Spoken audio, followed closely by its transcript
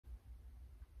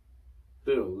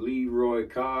Little Leroy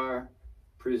Carr,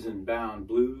 Prison Bound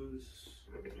Blues.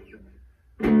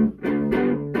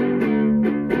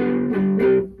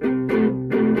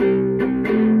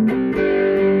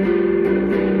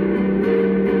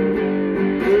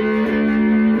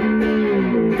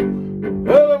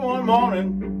 Early one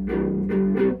morning,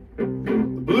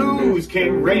 the blues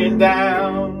came raining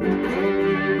down.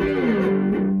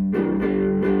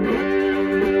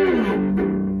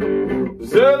 It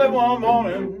was early one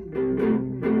morning,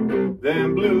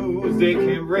 them blues, they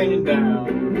came raining down.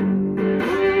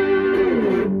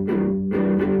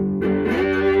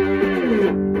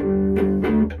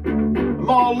 I'm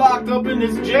all locked up in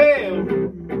this jail.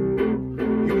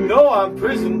 You know I'm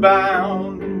prison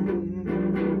bound.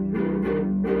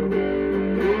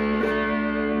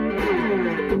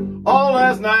 All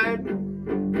last night,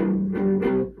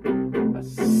 I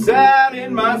sat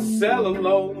in my cell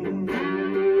alone.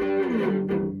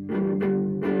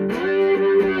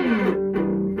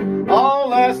 All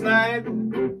last night,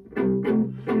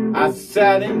 I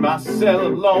sat in my cell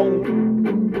alone.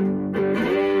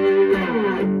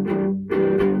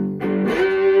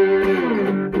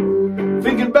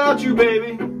 Thinking about you,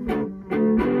 baby,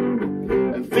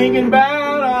 and thinking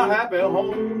about our happy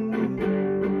home.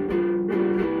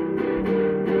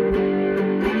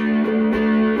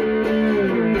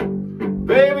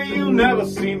 Baby, you never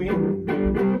see me,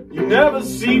 you never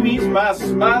see me, my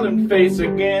smiling face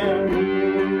again.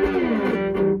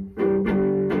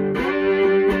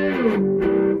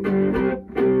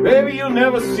 Baby, you'll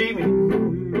never see me.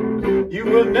 You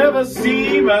will never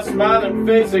see my smiling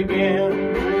face again.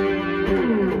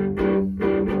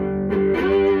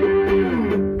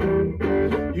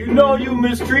 You know you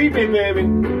mistreat me, baby,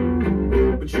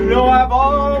 but you know I've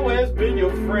always been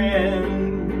your friend.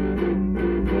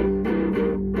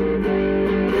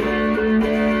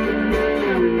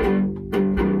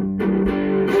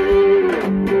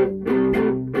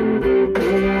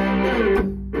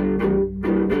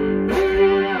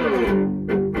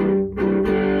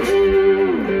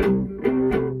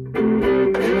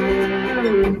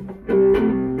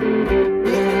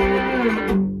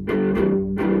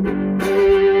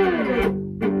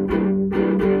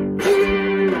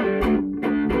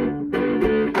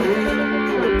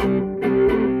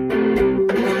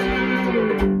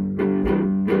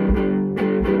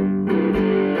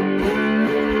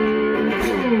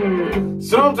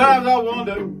 Sometimes I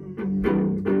wonder,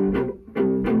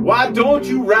 why don't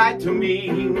you write to me?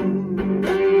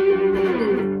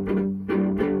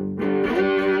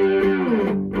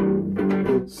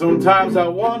 Sometimes I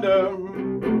wonder,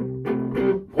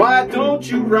 why don't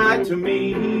you write to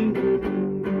me?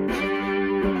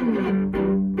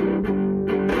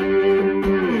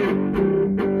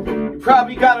 You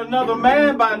probably got another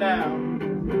man by now.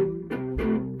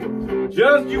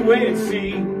 Just you wait and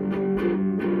see.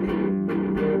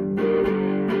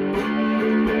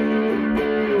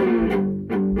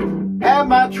 At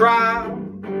my trial,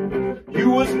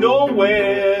 you was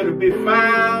nowhere to be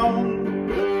found.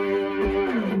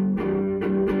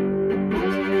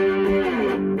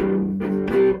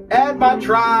 At my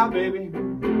trial, baby,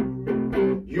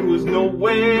 you was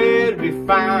nowhere to be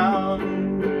found.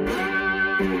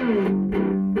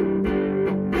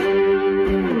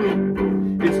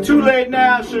 It's too late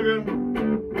now, sugar,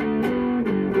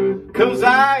 'cause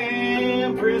I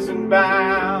am prison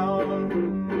bound.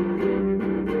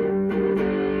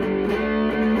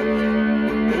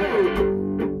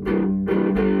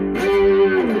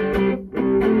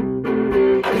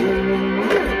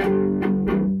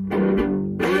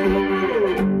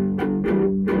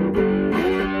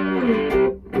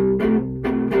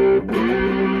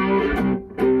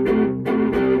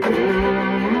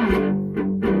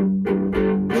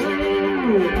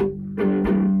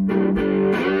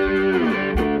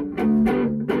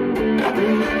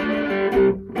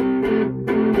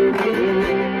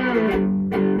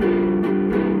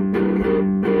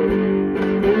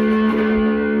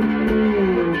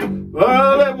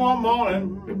 Early one morning,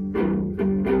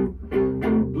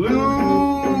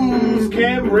 blues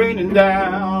came raining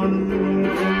down.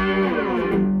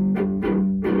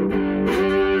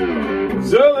 It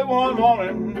was early one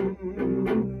morning,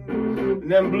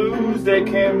 and them blues, they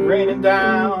came raining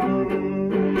down.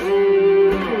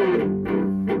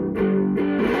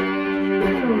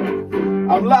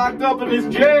 I'm locked up in this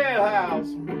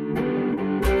jailhouse.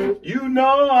 You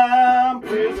know I'm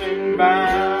prison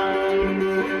bound.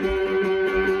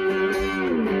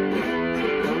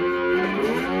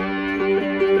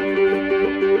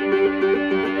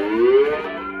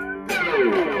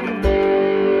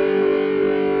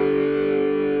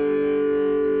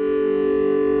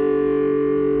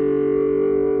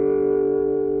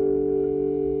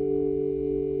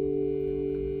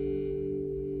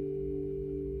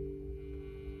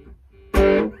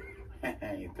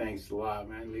 Thanks a lot,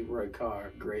 man. Leroy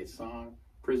Carr, great song.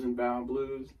 Prison Bound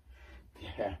Blues.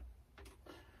 Yeah.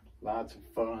 Lots of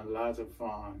fun, lots of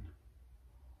fun.